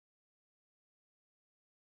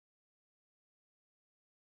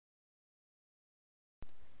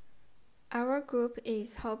Our group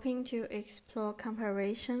is hoping to explore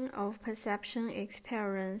comparison of perception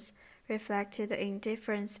experience reflected in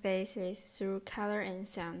different spaces through color and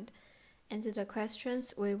sound, and the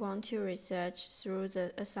questions we want to research through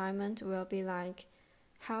the assignment will be like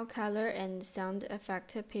how color and sound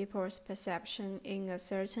affect people's perception in a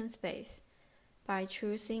certain space, by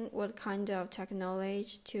choosing what kind of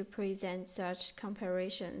technology to present such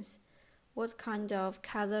comparisons, what kind of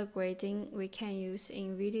color grading we can use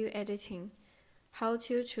in video editing, how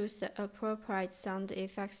to choose the appropriate sound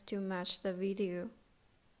effects to match the video.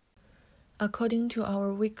 According to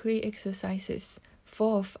our weekly exercises,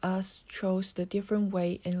 4 of us chose the different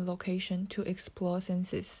way and location to explore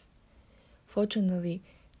senses. Fortunately,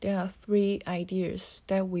 there are 3 ideas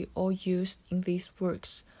that we all used in these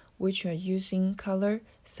works, which are using color,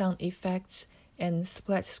 sound effects, and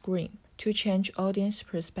split screen to change audience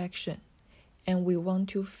perception, and we want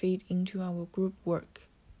to feed into our group work.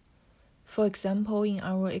 For example, in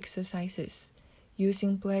our exercises,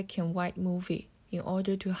 using black and white movie in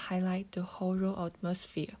order to highlight the horror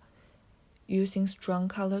atmosphere, using strong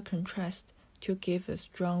color contrast to give a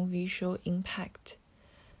strong visual impact.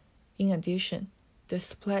 In addition, the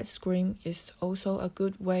split screen is also a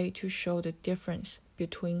good way to show the difference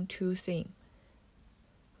between 2 themes.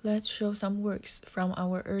 Let's show some works from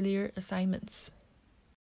our earlier assignments.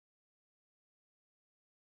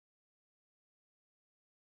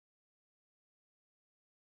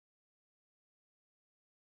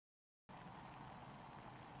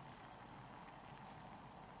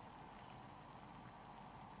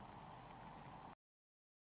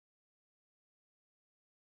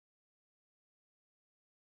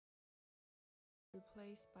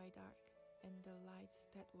 Replaced by dark, and the lights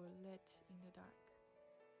that were lit in the dark.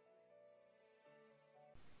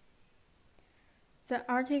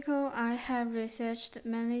 The article I have researched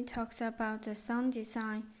mainly talks about the sound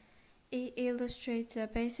design. It illustrates the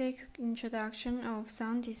basic introduction of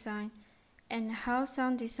sound design and how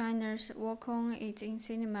sound designers work on it in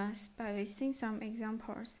cinemas by listing some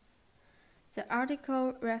examples. The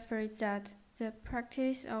article refers that the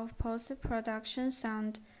practice of post-production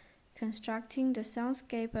sound, constructing the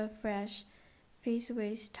soundscape afresh, fits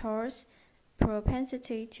with Thor's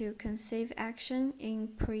propensity to conceive action in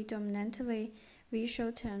predominantly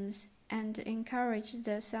visual terms and encourage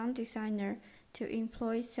the sound designer to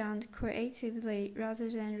employ sound creatively rather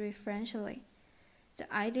than referentially.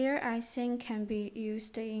 The idea I think can be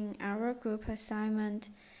used in our group assignment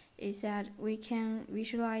is that we can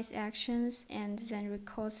visualize actions and then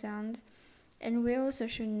record sound, and we also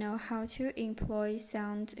should know how to employ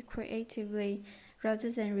sound creatively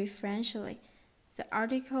rather than referentially. The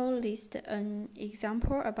article lists an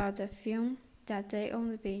example about the film That Day on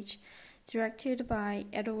the Beach, directed by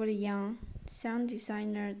Edward Young. Sound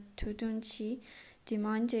designer Tu Dongqi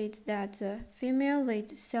demanded that the female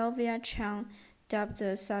lead Sylvia Chang dub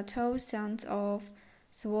the subtle sounds of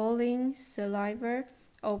swallowing saliva,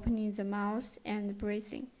 opening the mouth, and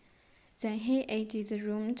breathing. Then he added the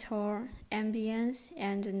room tone, ambience,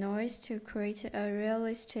 and noise to create a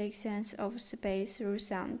realistic sense of space through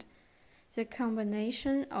sound. The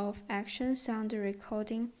combination of action sound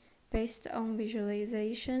recording based on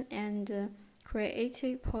visualization and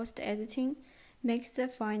creative post-editing makes the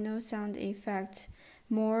final sound effect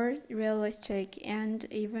more realistic and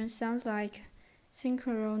even sounds like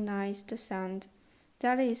synchronized sound.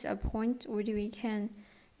 That is a point which we can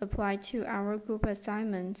apply to our group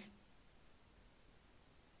assignments.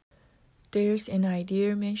 There's an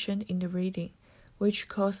idea mentioned in the reading, which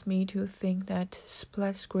caused me to think that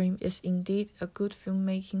split screen is indeed a good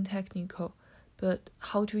filmmaking technique, but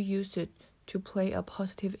how to use it to play a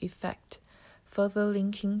positive effect. Further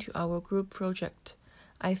linking to our group project,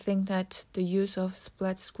 I think that the use of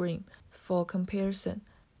split screen for comparison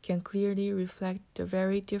can clearly reflect the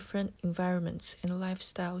very different environments and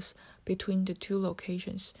lifestyles between the 2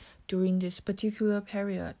 locations during this particular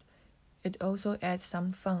period. It also adds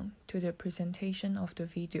some fun to the presentation of the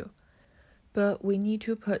video. But we need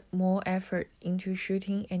to put more effort into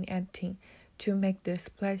shooting and editing to make the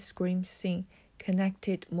split screen scene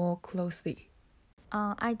connected more closely.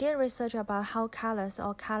 I did research about how colors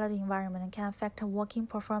or colored environment can affect working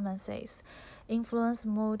performances, influence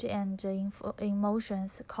mood and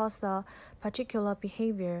emotions, cause a particular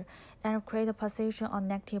behavior, and create a position or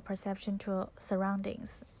negative perception to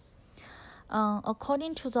surroundings.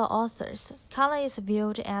 According to the authors, color is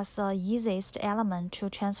viewed as the easiest element to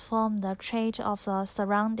transform the trait of the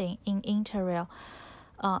surrounding in interior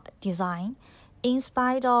design. In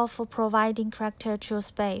spite of providing character to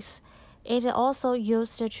space, it is also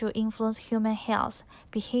used to influence human health,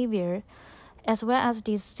 behavior, as well as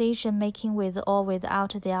decision making with or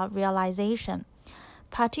without their realization.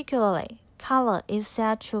 Particularly, color is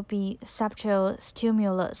said to be subtle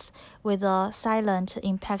stimulus with a silent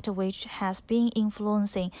impact which has been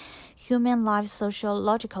influencing human life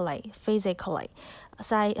sociologically, physiologically,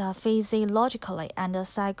 and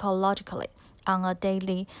psychologically on a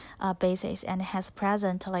daily basis and has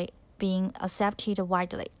presently been accepted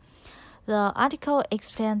widely. The article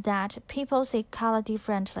explained that people see color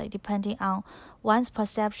differently depending on one's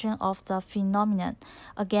perception of the phenomenon.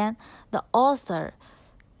 Again, the author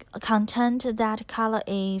contend that color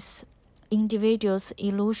is individual's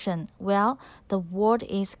illusion, while the world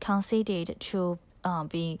is considered to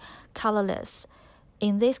be colorless.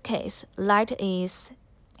 In this case, light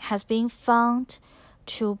has been found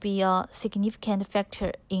to be a significant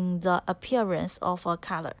factor in the appearance of a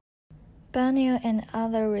color. Baniel and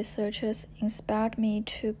other researchers inspired me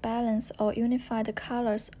to balance or unify the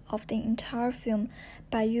colors of the entire film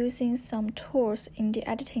by using some tools in the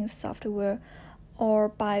editing software or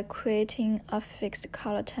by creating a fixed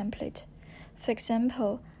color template. For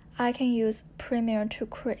example, I can use Premiere to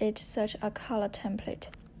create such a color template.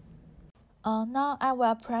 Now I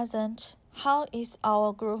will present how is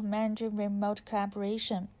our group managing remote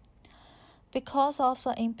collaboration. Because of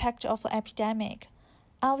the impact of the epidemic,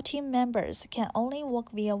 our team members can only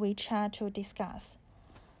work via WeChat to discuss.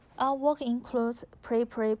 Our work includes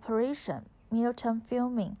pre-preparation, middle-term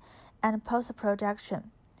filming, and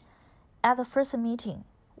post-production. At the first meeting,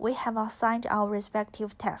 we have assigned our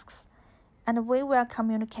respective tasks, and we will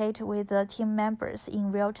communicate with the team members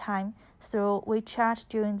in real time through WeChat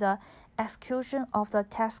during the execution of the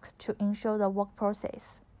tasks to ensure the work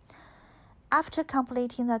process. After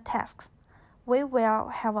completing the tasks, we will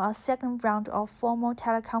have a second round of formal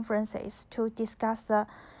teleconferences to discuss the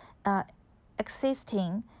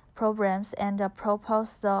existing programs and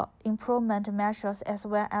propose the improvement measures as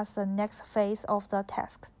well as the next phase of the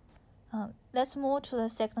task. Let's move to the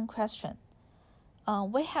second question.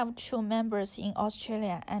 We have 2 members in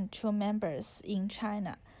Australia and 2 members in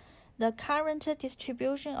China. The current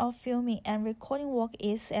distribution of filming and recording work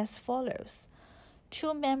is as follows.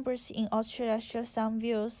 2 members in Australia share some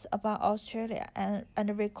views about Australia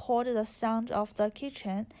and record the sound of the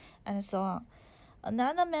kitchen and so on.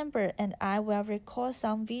 Another member and I will record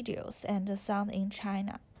some videos and the sound in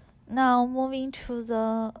China. Now moving to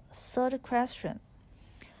the third question.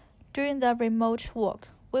 During the remote work,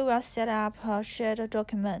 we will set up a shared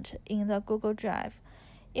document in the Google Drive.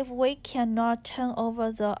 If we cannot turn over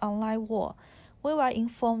the online work, we will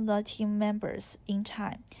inform the team members in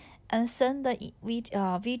time and send the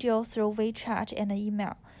video through WeChat and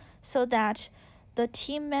email so that the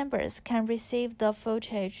team members can receive the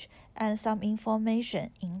footage and some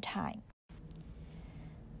information in time.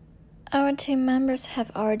 Our team members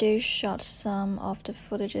have already shot some of the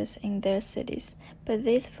footages in their cities, but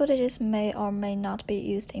these footages may or may not be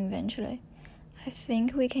used eventually. I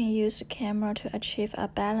think we can use the camera to achieve a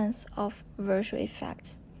balance of visual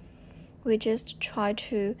effects. We just try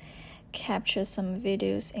to capture some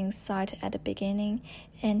videos in sight at the beginning,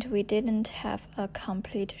 and we didn't have a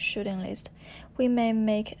complete shooting list. We may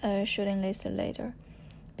make a shooting list later,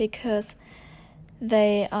 because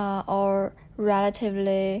they are all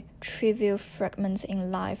relatively trivial fragments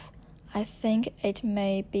in life. I think it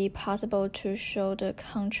may be possible to show the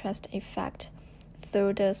contrast effect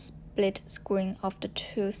through the split screen of the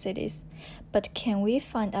 2 cities, but can we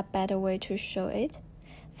find a better way to show it?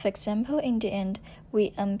 For example, in the end,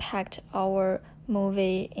 we unpacked our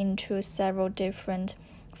movie into several different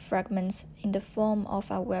fragments in the form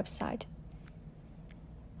of a website.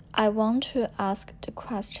 I want to ask the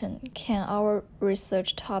question, can our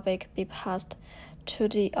research topic be passed to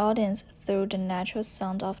the audience through the natural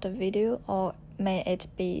sound of the video, or may it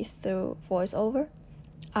be through voiceover?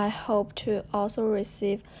 I hope to also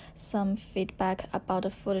receive some feedback about the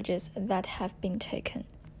footages that have been taken.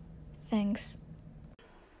 Thanks.